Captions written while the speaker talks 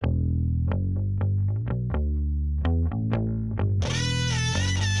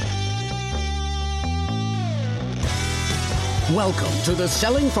Welcome to the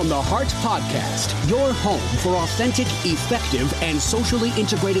Selling from the Heart podcast, your home for authentic, effective, and socially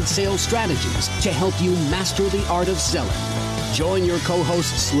integrated sales strategies to help you master the art of selling. Join your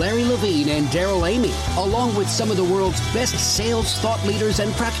co-hosts Larry Levine and Daryl Amy, along with some of the world's best sales thought leaders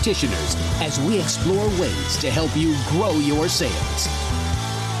and practitioners, as we explore ways to help you grow your sales.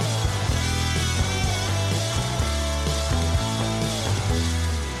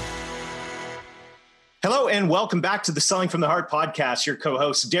 Hello and welcome back to the Selling from the Heart podcast. Your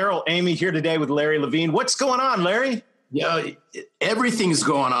co-host Daryl Amy here today with Larry Levine. What's going on, Larry? Yeah, everything's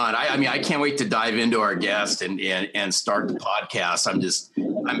going on. I can't wait to dive into our guest and start the podcast. I'm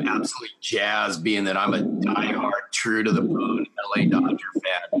absolutely jazzed, being that I'm a diehard, true to the bone LA Dodger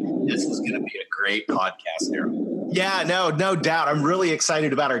fan. This is going to be a great podcast, Daryl. Yeah, no doubt. I'm really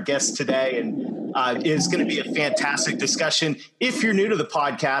excited about our guest today, and it's going to be a fantastic discussion. If you're new to the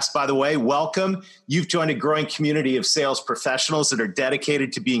podcast, by the way, welcome. You've joined a growing community of sales professionals that are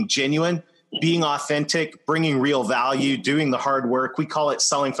dedicated to being genuine, being authentic, bringing real value, doing the hard work. We call it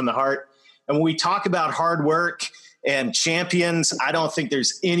Selling from the Heart. And when we talk about hard work and champions, I don't think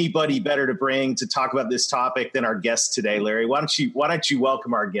there's anybody better to bring to talk about this topic than our guest today, Larry. Why don't you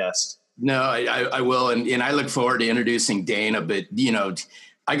welcome our guest? No, I will. And I look forward to introducing Dana, but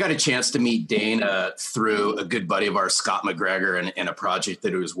I got a chance to meet Dana through a good buddy of ours, Scott McGregor, and a project that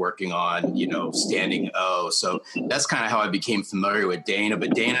he was working on, Standing O. So that's kind of how I became familiar with Dana.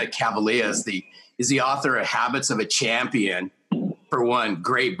 But Dana Kavelia is the author of Habits of a Champion. For one,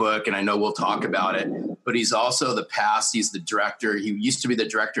 great book, and I know we'll talk about it. But he's also he's the director. He used to be the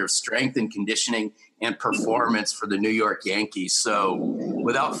director of strength and conditioning and performance for the New York Yankees. So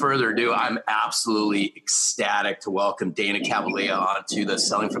without further ado, I'm absolutely ecstatic to welcome Dana Kavelia onto the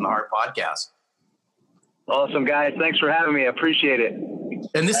Selling from the Heart podcast. Awesome, guys. Thanks for having me. I appreciate it.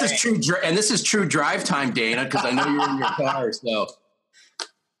 And this is true drive time, Dana, because I know you're in your car. So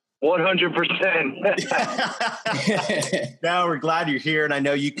 100%. No, we're glad you're here. And I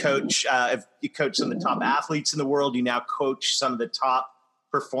know you coach some of the top athletes in the world. You now coach some of the top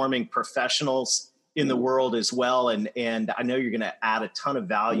performing professionals in the world as well. And I know you're going to add a ton of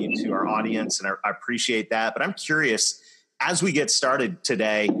value to our audience, and I appreciate that. But I'm curious, as we get started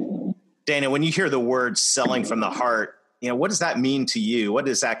today, Dana, when you hear the word selling from the heart, what does that mean to you? What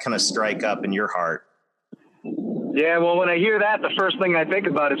does that kind of strike up in your heart? Yeah, well, when I hear that, the first thing I think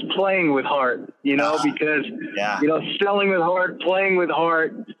about is playing with heart, because, selling with heart, playing with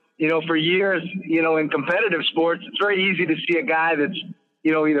heart, for years, in competitive sports, it's very easy to see a guy that's,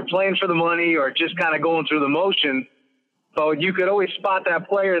 either playing for the money or just kind of going through the motion. So you could always spot that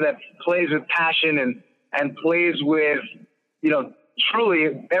player that plays with passion and plays with,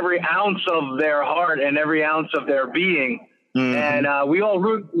 truly every ounce of their heart and every ounce of their being. Mm-hmm. And we all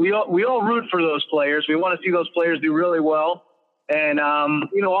root for those players. We want to see those players do really well. And,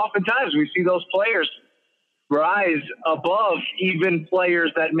 oftentimes we see those players rise above even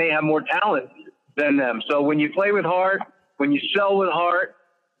players that may have more talent than them. So when you play with heart, when you sell with heart,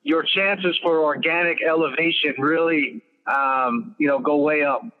 your chances for organic elevation really, go way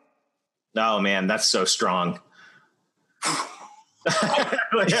up. Oh man, that's so strong. All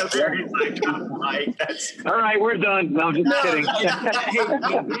right, we're done. No, I'm just kidding.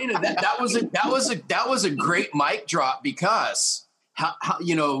 That was a great mic drop, because how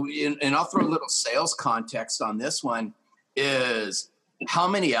and I'll throw a little sales context on this one, is how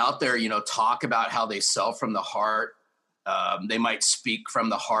many out there, talk about how they sell from the heart. They might speak from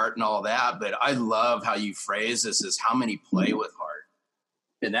the heart and all that, but I love how you phrase this as how many play with heart.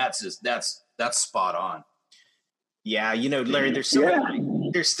 And that's spot on. Yeah. Larry,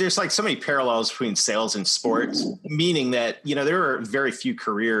 there's like so many parallels between sales and sports, meaning that, there are very few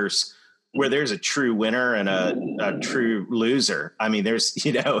careers where there's a true winner and a true loser. I mean, there's,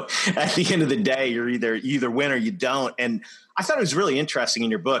 at the end of the day, you either win or you don't. And I thought it was really interesting in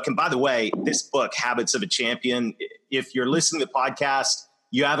your book. And by the way, this book, Habits of a Champion, if you're listening to the podcast,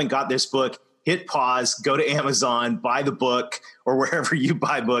 you haven't got this book, hit pause, go to Amazon, buy the book, or wherever you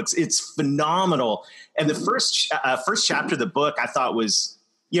buy books. It's phenomenal. And the first chapter of the book I thought was,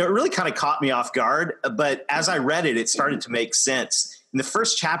 it really kind of caught me off guard. But as I read it, it started to make sense. In the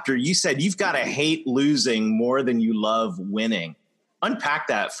first chapter, you said you've got to hate losing more than you love winning. Unpack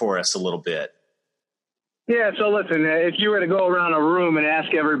that for us a little bit. Yeah, so listen, if you were to go around a room and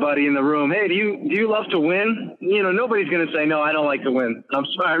ask everybody in the room, hey, do you love to win? Nobody's going to say, no, I don't like to win. I'm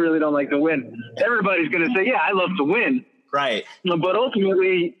sorry, I really don't like to win. Everybody's going to say, yeah, I love to win. Right. But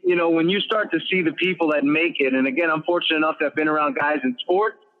ultimately, when you start to see the people that make it, and again, I'm fortunate enough to have been around guys in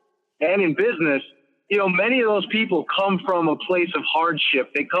sports and in business, many of those people come from a place of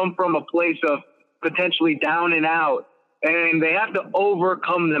hardship. They come from a place of potentially down and out. and they have to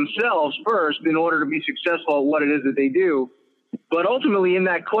overcome themselves first in order to be successful at what it is that they do. But ultimately, in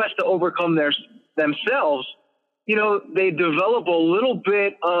that quest to overcome themselves, you know, they develop a little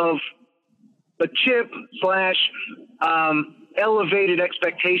bit of a chip / elevated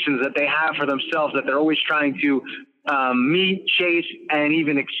expectations that they have for themselves that they're always trying to meet, chase, and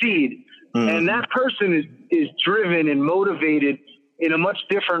even exceed. And that person is driven and motivated in a much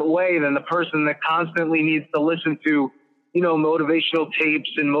different way than the person that constantly needs to listen to, you know, motivational tapes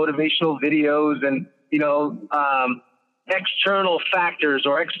and motivational videos and, you know, external factors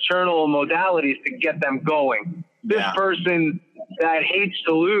or external modalities to get them going. This person that hates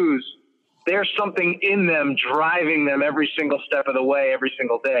to lose, there's something in them driving them every single step of the way, every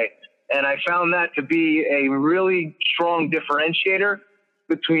single day. And I found that to be a really strong differentiator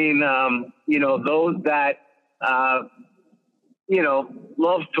between, you know, those that, you know,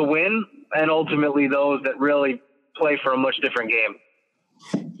 love to win and ultimately those that really play for a much different game.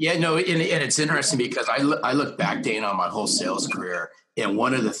 Yeah, no, and it's interesting because I look back, Dana, on my whole sales career, and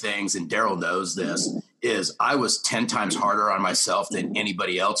one of the things, and Daryl knows this, is I was 10 times harder on myself than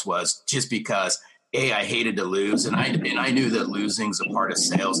anybody else was, just because I hated to lose, and I knew that losing's a part of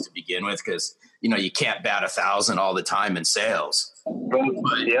sales to begin with, because you know you can't bat 1,000 all the time in sales.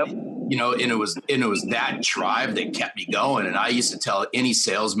 But, you know, and it was that drive that kept me going. And I used to tell any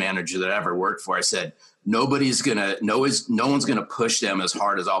sales manager that I ever worked for, I said, no one's gonna push them as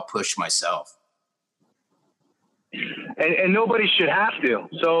hard as I'll push myself. And nobody should have to.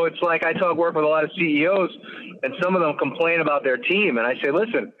 So it's like I work with a lot of CEOs, and some of them complain about their team. And I say,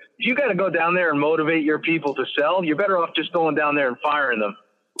 listen, if you got to go down there and motivate your people to sell, you're better off just going down there and firing them.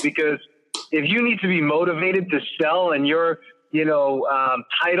 Because if you need to be motivated to sell and your, you know,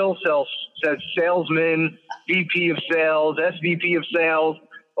 title says salesman, VP of sales, SVP of sales,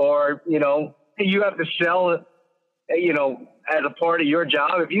 or, you know, you have to sell, you know, as a part of your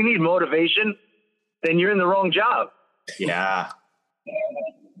job. If you need motivation, then you're in the wrong job. Yeah.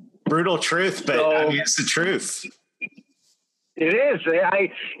 Brutal truth, but I mean, it's the truth. It is.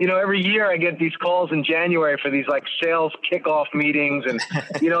 You know, every year I get these calls in January for these like sales kickoff meetings and,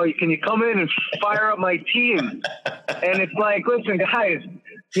 you know, can you come in and fire up my team? And it's like, listen, guys,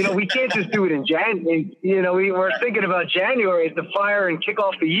 you know, we can't just do it in January. You know, we're thinking about January as the fire and kick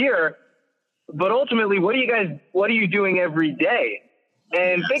off the year. But ultimately, what are you doing every day?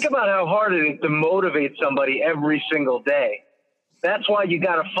 And think about how hard it is to motivate somebody every single day. That's why you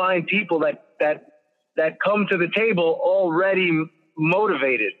got to find people that come to the table already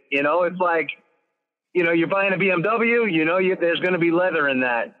motivated. You know, it's like, you know, you're buying a BMW, you know, there's going to be leather in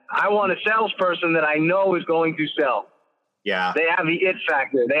that. I want a salesperson that I know is going to sell. Yeah. They have the it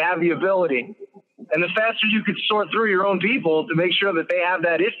factor. They have the ability. And the faster you could sort through your own people to make sure that they have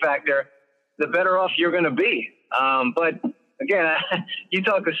that it factor, the better off you're going to be. But again, you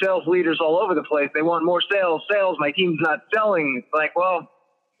talk to sales leaders all over the place. They want more sales. My team's not selling. It's like, well,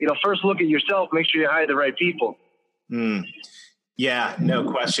 you know, first look at yourself, make sure you hire the right people. Yeah, no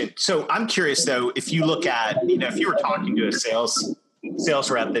question. So I'm curious though, if you look at, you know, if you were talking to a sales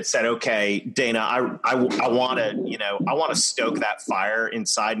rep that said, okay, Dana, I want to stoke that fire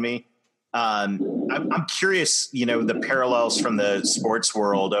inside me. I'm curious, you know, the parallels from the sports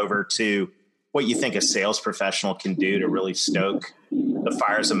world over to what you think a sales professional can do to really stoke the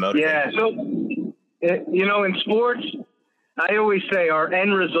fires of motivation. Yeah. So, you know, in sports, I always say our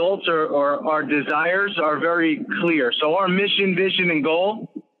end results or our desires are very clear. So our mission, vision, and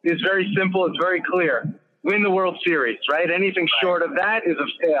goal is very simple. It's very clear. Win the World Series, right? Anything short of that is a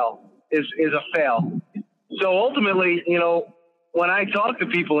fail. So ultimately, you know, when I talk to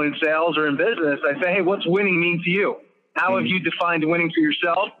people in sales or in business, I say, hey, what's winning mean to you? How have you defined winning for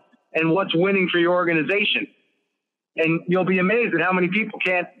yourself? And what's winning for your organization? And you'll be amazed at how many people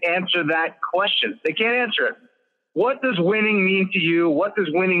can't answer that question. They can't answer it. What does winning mean to you? What does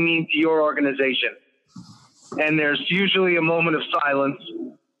winning mean to your organization? And there's usually a moment of silence,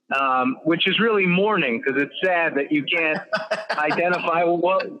 which is really mourning because it's sad that you can't identify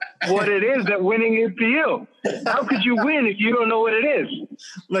what it is that winning is to you. How could you win if you don't know what it is?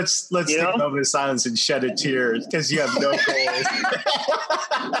 Let's take a moment of silence and shed a tear because you have no goals.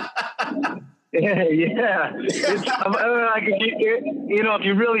 Yeah. It's, you know, if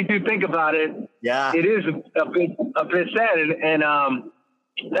you really do think about it, it is a bit sad. And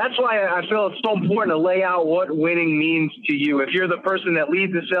that's why I feel it's so important to lay out what winning means to you. If you're the person that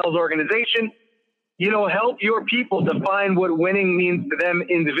leads the sales organization, you know, help your people define what winning means to them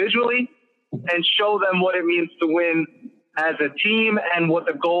individually and show them what it means to win as a team and what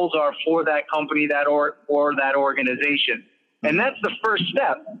the goals are for that company, or that organization. And that's the first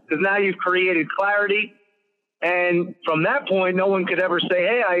step, because now you've created clarity And from that point, no one could ever say,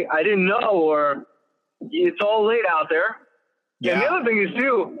 hey, I didn't know, or it's all laid out there. Yeah. And the other thing is,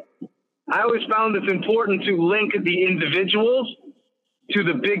 too, I always found it's important to link the individuals to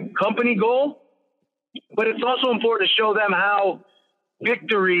the big company goal, but it's also important to show them how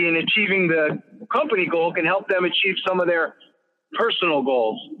victory in achieving the company goal can help them achieve some of their personal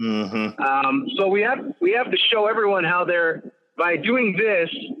goals. Mm-hmm. So we have to show everyone how by doing this,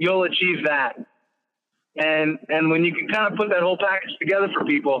 you'll achieve that. And when you can kind of put that whole package together for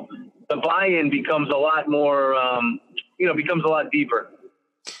people, the buy-in becomes a lot more, becomes a lot deeper.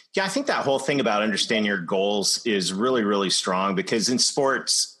 Yeah, I think that whole thing about understanding your goals is really, really strong, because in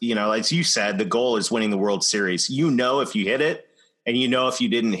sports, as you said, the goal is winning the World Series. If you hit it, and if you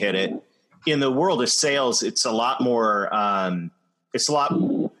didn't hit it. In the world of sales, it's a lot more,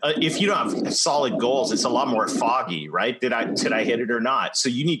 if you don't have solid goals, it's a lot more foggy, right? Did I hit it or not? So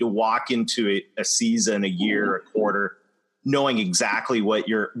you need to walk into a season, a year, a quarter, knowing exactly what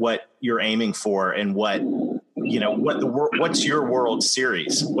you're aiming for, and what's your World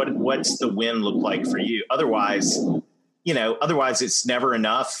Series? What's the win look like for you? Otherwise it's never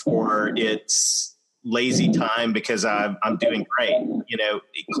enough, or it's lazy time because I'm doing great.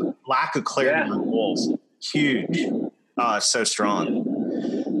 Lack of clarity on goals, huge. So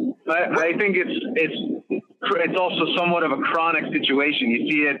strong. I think it's also somewhat of a chronic situation.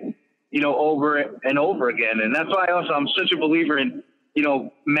 You see it, over and over again. And that's why I'm such a believer in,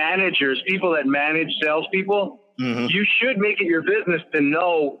 managers, people that manage salespeople. Mm-hmm. You should make it your business to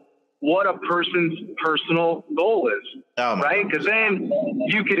know what a person's personal goal is, right? Because then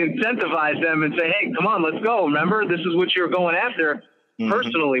you could incentivize them and say, hey, come on, let's go. Remember, this is what you're going after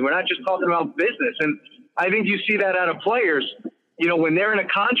personally. We're not just talking about business. And I think you see that out of players. When they're in a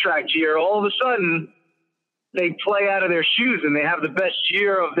contract year, all of a sudden they play out of their shoes and they have the best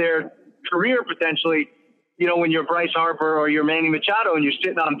year of their career potentially. When you're Bryce Harper or you're Manny Machado and you're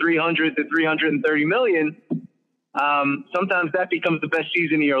sitting on 300 to 330 million, sometimes that becomes the best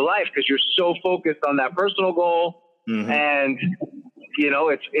season of your life because you're so focused on that personal goal. Mm-hmm. And,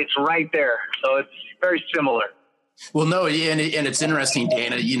 it's right there. So it's very similar. Well, no, and it's interesting,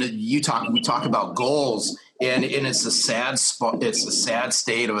 Dana, we talk about goals, and it's a sad spot. It's a sad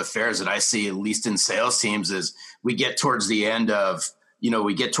state of affairs that I see, at least in sales teams, is we get towards the end of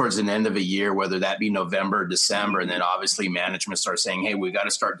a year, whether that be November, December, and then obviously management starts saying, hey, we got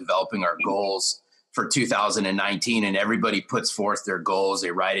to start developing our goals for 2019, and everybody puts forth their goals.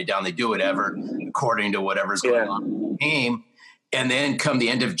 They write it down. They do whatever according to whatever's going on in the game. And then come the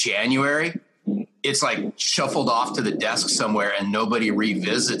end of January, it's like shuffled off to the desk somewhere and nobody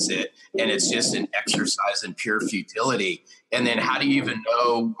revisits it. And it's just an exercise in pure futility. And then how do you even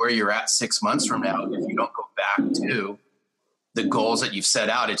know where you're at 6 months from now if you don't go back to the goals that you've set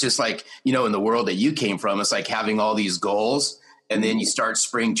out? It's just like, in the world that you came from, it's like having all these goals. And then you start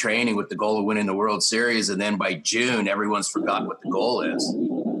spring training with the goal of winning the World Series. And then by June, everyone's forgotten what the goal is.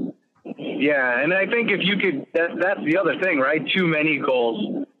 Yeah. And I think if you could, that's the other thing, right? Too many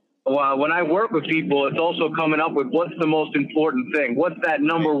goals. When I work with people, it's also coming up with what's the most important thing. What's that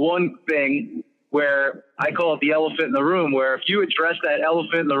number one thing where I call it the elephant in the room, where if you address that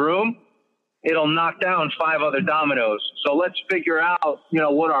elephant in the room, it'll knock down 5 other dominoes. So let's figure out,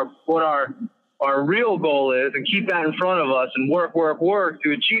 what our real goal is and keep that in front of us and work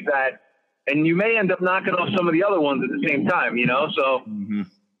to achieve that. And you may end up knocking off some of the other ones at the same time, so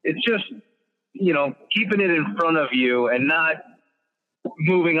it's just, keeping it in front of you and not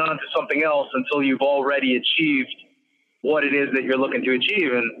moving on to something else until you've already achieved what it is that you're looking to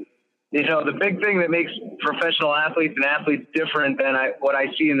achieve. And, the big thing that makes professional athletes and athletes different than what I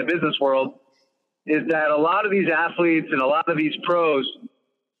see in the business world is that a lot of these athletes and a lot of these pros,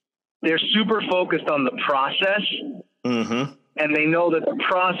 they're super focused on the process, and they know that the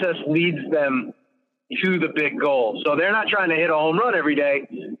process leads them to the big goal. So they're not trying to hit a home run every day.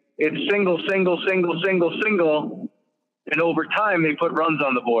 It's single, and over time they put runs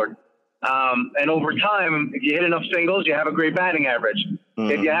on the board. And over time, if you hit enough singles, you have a great batting average.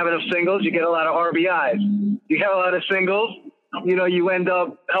 If you have enough singles, you get a lot of RBIs. You have a lot of singles, you end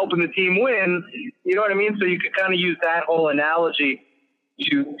up helping the team win. You know what I mean? So you could kind of use that whole analogy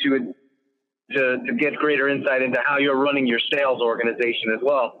to get greater insight into how you're running your sales organization as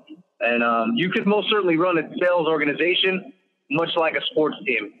well. And you could most certainly run a sales organization much like a sports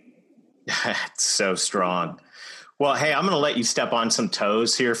team. That's so strong. Well, hey, I'm going to let you step on some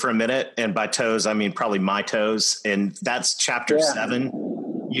toes here for a minute. And by toes, I mean probably my toes. And that's chapter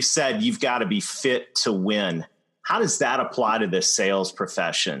 7. You said you've got to be fit to win. How does that apply to the sales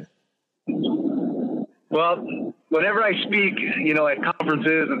profession? Well, whenever I speak, at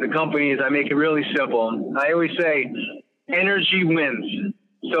conferences and the companies, I make it really simple. I always say energy wins.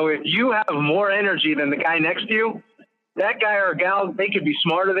 So if you have more energy than the guy next to you, that guy or gal, they could be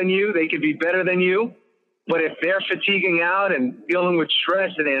smarter than you. They could be better than you. But if they're fatiguing out and dealing with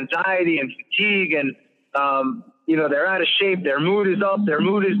stress and anxiety and fatigue and, they're out of shape, their mood is up, their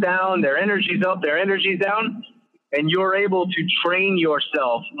mood is down, their energy's up, their energy's down, and you're able to train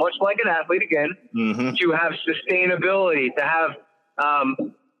yourself, much like an athlete again, to have sustainability, to have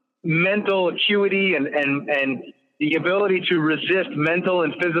mental acuity and the ability to resist mental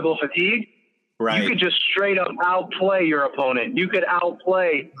and physical fatigue. Right. You could just straight up outplay your opponent. You could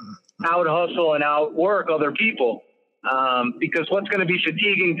outplay, out hustle, and outwork other people because what's going to be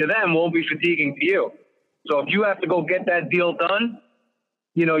fatiguing to them won't be fatiguing to you. So if you have to go get that deal done,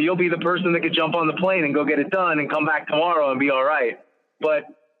 you'll be the person that could jump on the plane and go get it done and come back tomorrow and be all right. But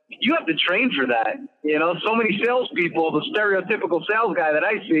you have to train for that. So many salespeople, the stereotypical sales guy that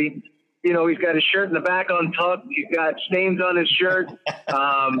I see, he's got his shirt in the back untucked. He's got stains on his shirt,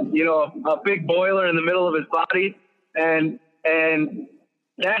 a big boiler in the middle of his body. And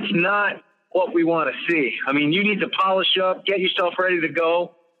that's not what we want to see. I mean, you need to polish up, get yourself ready to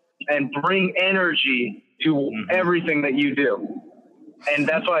go, and bring energy to everything that you do. And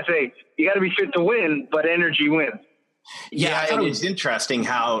that's why I say you got to be fit to win, but energy wins. Yeah, I thought it was interesting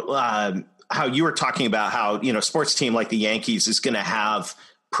how you were talking about how, sports team like the Yankees is going to have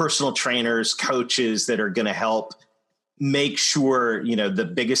personal trainers, coaches that are going to help make sure,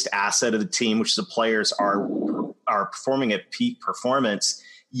 the biggest asset of the team, which is the players, are performing at peak performance.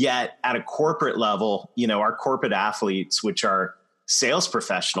 Yet at a corporate level, our corporate athletes, which are sales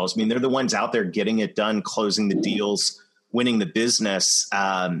professionals, they're the ones out there getting it done, closing the deals, winning the business.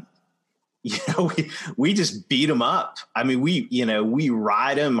 We just beat them up. We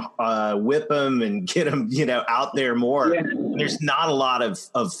ride them, whip them, and get them, out there more. Yeah. There's not a lot of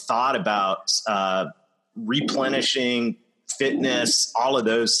thought about replenishing, fitness, all of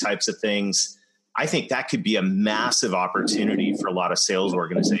those types of things. I think that could be a massive opportunity for a lot of sales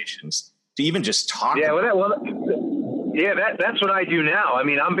organizations to even just talk. Yeah, that's what I do now.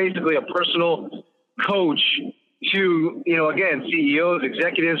 I'm basically a personal coach to, again, CEOs,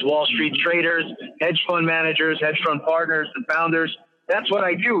 executives, Wall Street traders, hedge fund managers, hedge fund partners, and founders. That's what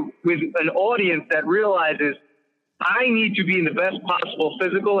I do with an audience that realizes I need to be in the best possible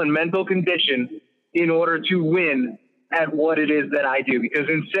physical and mental condition in order to win at what it is that I do. Because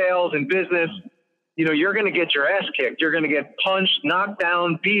in sales and business, you're going to get your ass kicked. You're going to get punched, knocked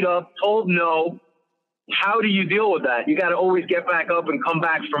down, beat up, told no. How do you deal with that? You got to always get back up and come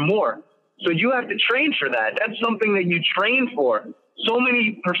back for more. So you have to train for that. That's something that you train for. So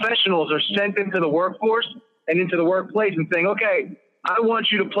many professionals are sent into the workforce and into the workplace and saying, okay, I want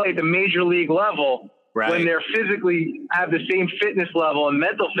you to play at the major league level, right, when they're physically have the same fitness level and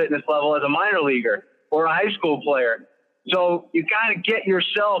mental fitness level as a minor leaguer or a high school player. So you got to get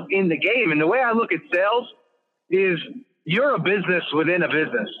yourself in the game. And the way I look at sales is you're a business within a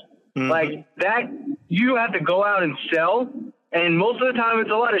business. Like that, you have to go out and sell. And most of the time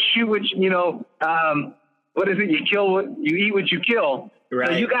it's a lot of shoot, which, what is it? You eat what you kill. Right.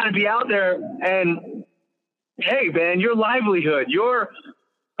 So you got to be out there and, hey, man, your livelihood, your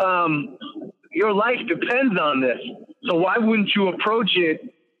life depends on this. So why wouldn't you approach it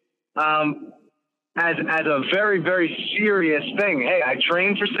as a very, very serious thing? Hey, I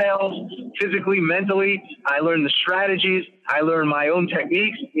train for sales physically, mentally. I learn the strategies. I learn my own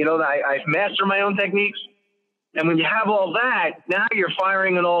techniques. I've mastered my own techniques. And when you have all that, now you're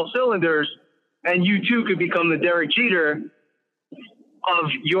firing on all cylinders, and you too could become the Derek Jeter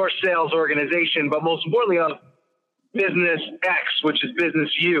of your sales organization, but most importantly of business X, which is business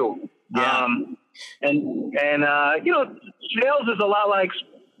U. Yeah. Sales is a lot like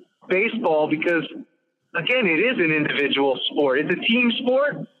baseball because, again, it is an individual sport. It's a team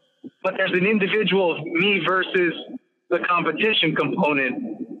sport, but there's an individual me versus the competition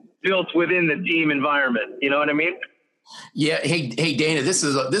component built within the team environment. You know what I mean? Yeah. Hey, Dana, this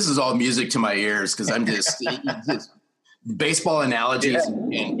is all music to my ears because I'm just baseball analogies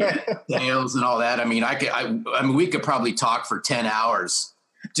and sales and all that. We could probably talk for 10 hours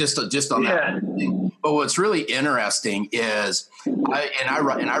just on that. But what's really interesting is I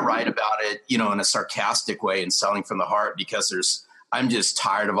write about it, in a sarcastic way and selling from the heart because I'm just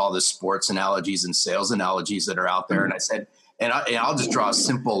tired of all the sports analogies and sales analogies that are out there. And I said, and I'll just draw a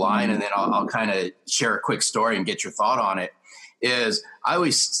simple line and then I'll kind of share a quick story and get your thought on it. Is I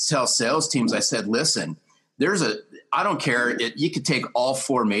always tell sales teams, I said, listen, I don't care. You could take all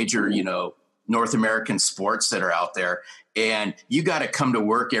four major, North American sports that are out there And you got to come to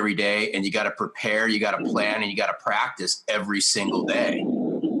work every day, and you got to prepare, you got to plan, and you got to practice every single day.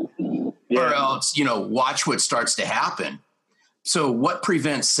 Yeah. Or else, watch what starts to happen. So what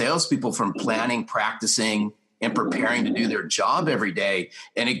prevents salespeople from planning, practicing, and preparing to do their job every day?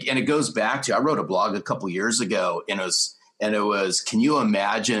 And it goes back to, I wrote a blog a couple years ago, and it was, can you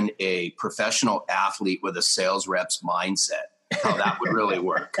imagine a professional athlete with a sales rep's mindset? How that would really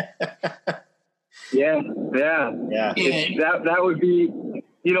work. Yeah. That would be,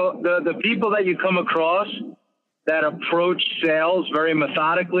 the people that you come across that approach sales very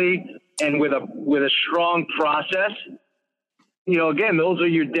methodically and with a strong process. Again, those are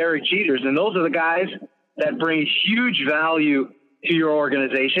your Derek Jeters, and those are the guys that bring huge value to your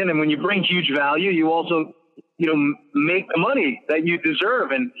organization. And when you bring huge value, you also, make the money that you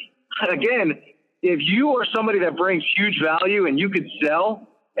deserve. And again, if you are somebody that brings huge value and you could sell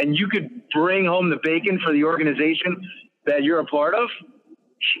and you could bring home the bacon for the organization that you're a part of,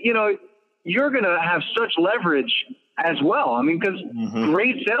 you're going to have such leverage as well. I mean, because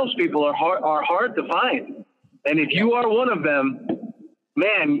great salespeople are hard to find. And if you are one of them,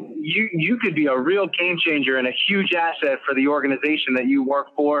 man, you could be a real game changer and a huge asset for the organization that you work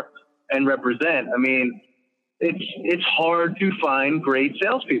for and represent. I mean, it's hard to find great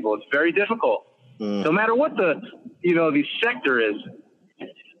salespeople. It's very difficult, no matter what the sector is.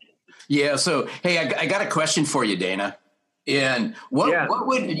 Yeah. So, hey, I got a question for you, Dana. And what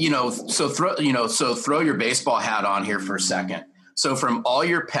would, throw your baseball hat on here for a second. So from all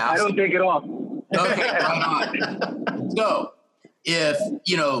your past, I don't take it off. Okay, right on. So if,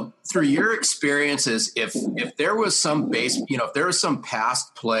 through your experiences, if there was some if there was some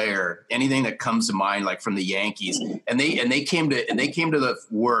past player, anything that comes to mind, like from the Yankees, and they came to the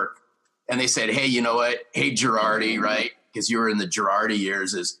work and they said, hey, you know what? Hey, Girardi, right? Because you were in the Girardi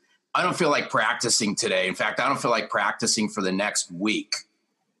years, is I don't feel like practicing today. In fact, I don't feel like practicing for the next week.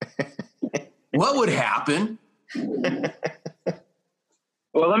 What would happen?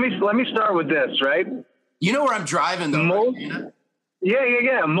 Well, let me start with this, right? You know where I'm driving, though.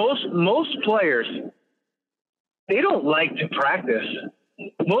 Yeah. Most players, they don't like to practice.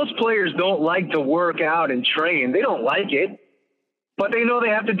 Most players don't like to work out and train. They don't like it, but they know they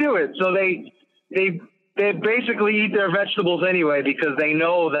have to do it. So they basically eat their vegetables anyway, because they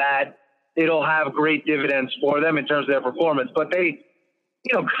know that it'll have great dividends for them in terms of their performance. But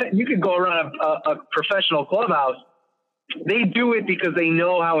you could go around a professional clubhouse. They do it because they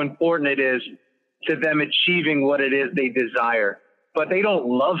know how important it is to them achieving what it is they desire. But they don't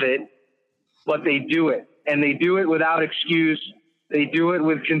love it, but they do it. And they do it without excuse. They do it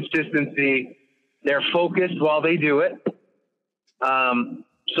with consistency. They're focused while they do it.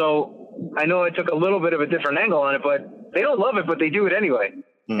 So I know I took a little bit of a different angle on it, but they don't love it, but they do it anyway.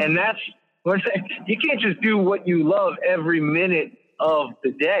 And that's what you can't just do what you love every minute of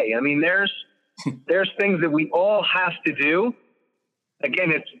the day. I mean, there's things that we all have to do.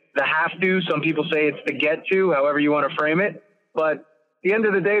 Again, it's the have to. Some people say it's the get to, however you want to frame it. But at the end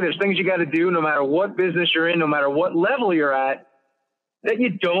of the day, there's things you got to do no matter what business you're in, no matter what level you're at, that you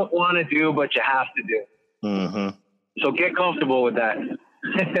don't want to do, but you have to do. So get comfortable with that.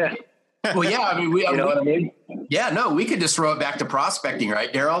 Well, yeah, I mean, what I mean? Yeah, no, we could just throw it back to prospecting,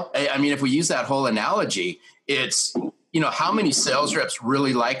 right, Daryl? I mean, if we use that whole analogy, it's, how many sales reps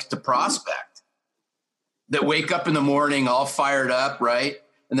really like to prospect? That wake up in the morning all fired up, right?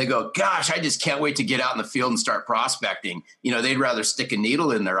 And they go, gosh, I just can't wait to get out in the field and start prospecting. They'd rather stick a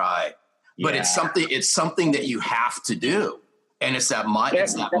needle in their eye. But it's something that you have to do. And it's that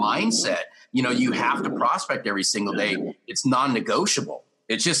mindset. You have to prospect every single day. It's non-negotiable.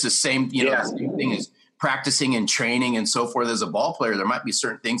 It's just the same, the same thing as practicing and training and so forth. As a ball player, there might be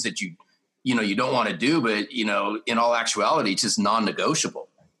certain things that you don't want to do, but in all actuality, it's just non-negotiable.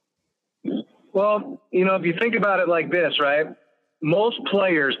 Well, if you think about it like this, right? Most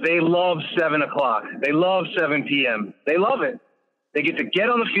players, they love 7 o'clock. They love 7 p.m. They love it. They get to get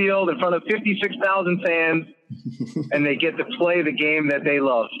on the field in front of 56,000 fans, and they get to play the game that they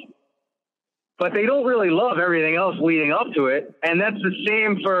love. But they don't really love everything else leading up to it. And that's the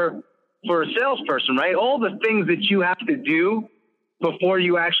same for a salesperson, right? All the things that you have to do before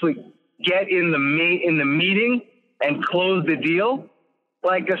you actually get in the meeting and close the deal.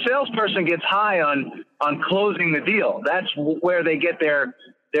 Like a salesperson gets high on closing the deal. That's where they get their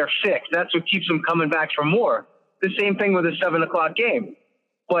fix. That's what keeps them coming back for more. The same thing with a 7 o'clock game.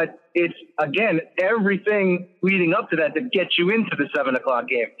 But it's, again, everything leading up to that gets you into the 7 o'clock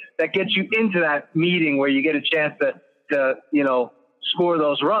game, that gets you into that meeting where you get a chance to score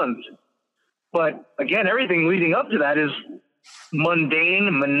those runs. But again, everything leading up to that is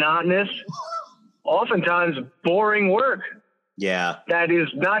mundane, monotonous, oftentimes boring work. Yeah. That is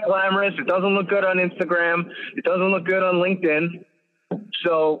not glamorous. It doesn't look good on Instagram. It doesn't look good on LinkedIn.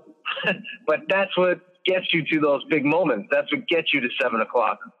 So, but that's what gets you to those big moments. That's what gets you to 7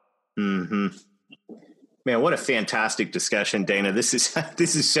 o'clock. Mm-hmm. Man, what a fantastic discussion, Dana. This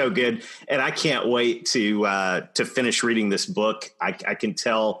is so good. And I can't wait to finish reading this book. I can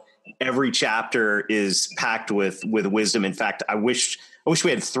tell every chapter is packed with wisdom. In fact, I wish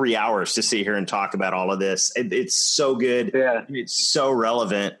we had 3 hours to sit here and talk about all of this. It's so good. Yeah. It's so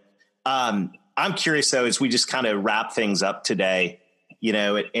relevant. I'm curious though, as we just kind of wrap things up today,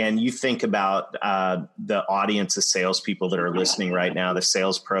 and you think about the audience of salespeople that are listening right now, the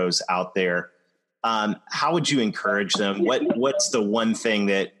sales pros out there, how would you encourage them? What's the one thing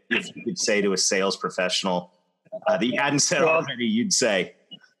that if you could say to a sales professional that you hadn't said already, you'd say?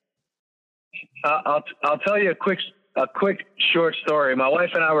 I'll tell you a quick short story. My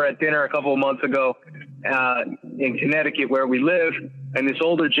wife and I were at dinner a couple of months ago in Connecticut where we live, and this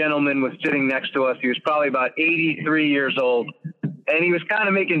older gentleman was sitting next to us. He was probably about 83 years old, and he was kind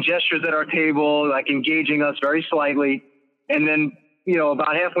of making gestures at our table, like engaging us very slightly. And then,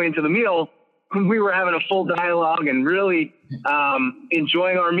 about halfway into the meal, we were having a full dialogue and really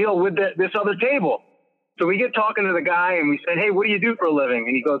enjoying our meal with this other table. So we get talking to the guy and we said, "Hey, what do you do for a living?"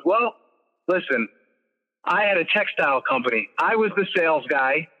 And he goes, "Well, listen, I had a textile company. I was the sales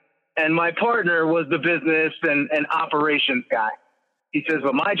guy and my partner was the business and operations guy." He says,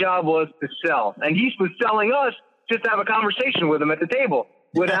 "But my job was to sell." And he was selling us just to have a conversation with him at the table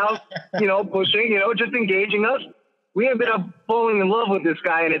without, pushing, just engaging us. We ended up falling in love with this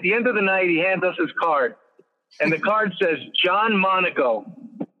guy. And at the end of the night, he hands us his card. And the card says, "John Monaco,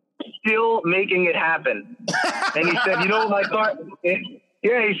 still making it happen." And he said, "You know what my card..."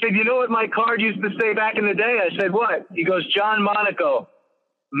 Yeah, he said, "You know what my card used to say back in the day?" I said, "What?" He goes, "John Monaco,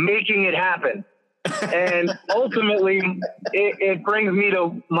 making it happen." And ultimately, it brings me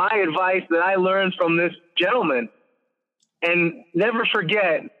to my advice that I learned from this gentleman. And never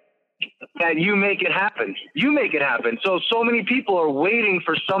forget that you make it happen. You make it happen. So many people are waiting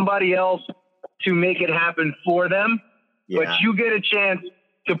for somebody else to make it happen for them. Yeah. But you get a chance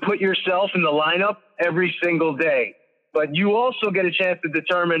to put yourself in the lineup every single day. But you also get a chance to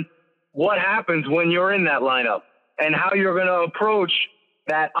determine what happens when you're in that lineup and how you're going to approach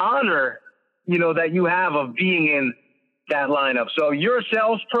that honor, that you have of being in that lineup. So you're a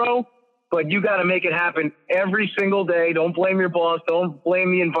sales pro, but you got to make it happen every single day. Don't blame your boss. Don't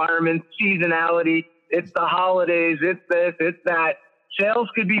blame the environment, seasonality. It's the holidays. It's this, it's that. Sales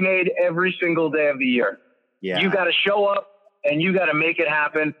could be made every single day of the year. Yeah. You got to show up and you got to make it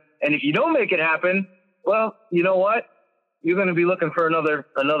happen. And if you don't make it happen, well, you know what? You're going to be looking for another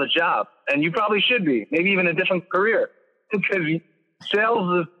job, and you probably should be, maybe even a different career, because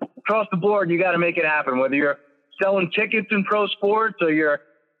sales is across the board. You got to make it happen, whether you're selling tickets in pro sports or you're,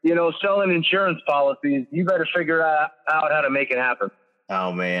 selling insurance policies. You better figure out how to make it happen.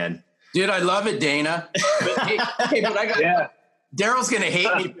 Oh man, dude, I love it, Dana. But I got, yeah. Daryl's going to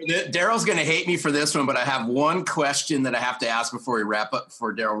hate me for this. Daryl's going to hate me for this one, but I have one question that I have to ask before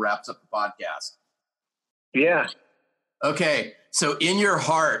Daryl wraps up the podcast. Yeah. Okay, so in your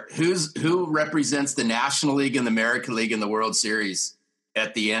heart, who represents the National League and the American League in the World Series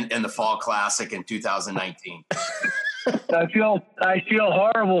at the end in the Fall Classic in 2019? I feel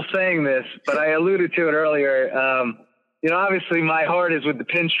horrible saying this, but I alluded to it earlier. Obviously my heart is with the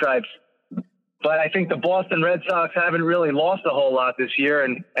Pinstripes, but I think the Boston Red Sox haven't really lost a whole lot this year,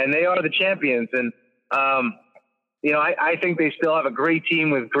 and they are the champions. And I think they still have a great team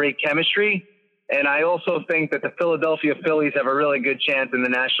with great chemistry. And I also think that the Philadelphia Phillies have a really good chance in the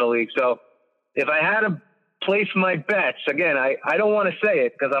National League. So if I had to place my bets, again, I don't want to say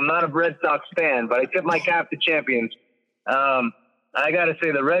it because I'm not a Red Sox fan, but I tip my cap to champions. I got to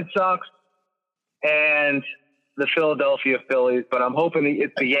say the Red Sox and the Philadelphia Phillies, but I'm hoping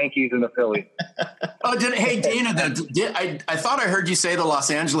it's the Yankees and the Phillies. Hey, Dana, I thought I heard you say the Los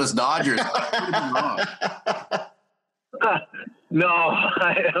Angeles Dodgers. I could have been wrong. No,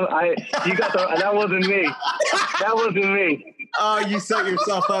 that wasn't me. That wasn't me. Oh, you set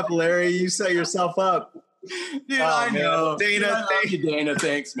yourself up, Larry. You set yourself up. Dude, I know. Dana, thank you, Dana.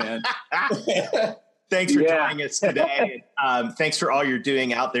 Thanks, man. Thanks for joining us today. Thanks for all you're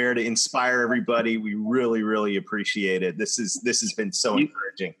doing out there to inspire everybody. We really, really appreciate it. This has been so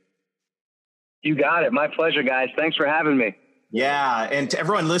encouraging. You got it. My pleasure, guys. Thanks for having me. Yeah. And to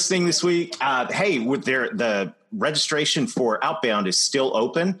everyone listening this week, the registration for Outbound is still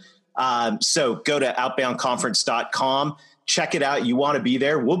open. So go to outboundconference.com, check it out. You want to be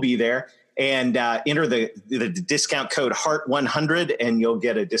there. We'll be there, and enter the discount code HEART100 and you'll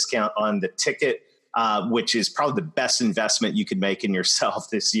get a discount on the ticket. which is probably the best investment you could make in yourself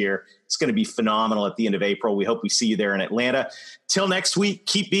this year. It's going to be phenomenal at the end of April. We hope we see you there in Atlanta. Till next week,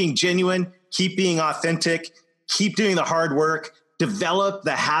 keep being genuine, keep being authentic, keep doing the hard work, develop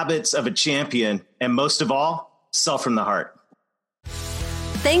the habits of a champion, and most of all, sell from the heart.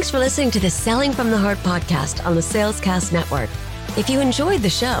 Thanks for listening to the Selling from the Heart podcast on the Salescast Network. If you enjoyed the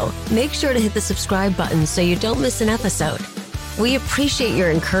show, make sure to hit the subscribe button so you don't miss an episode. We appreciate your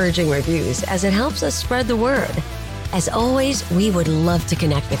encouraging reviews as it helps us spread the word. As always, we would love to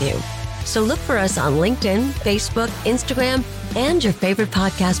connect with you. So look for us on LinkedIn, Facebook, Instagram, and your favorite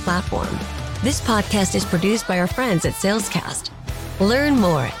podcast platform. This podcast is produced by our friends at Salescast. Learn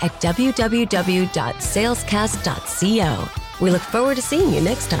more at www.salescast.co. We look forward to seeing you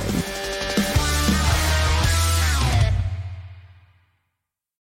next time.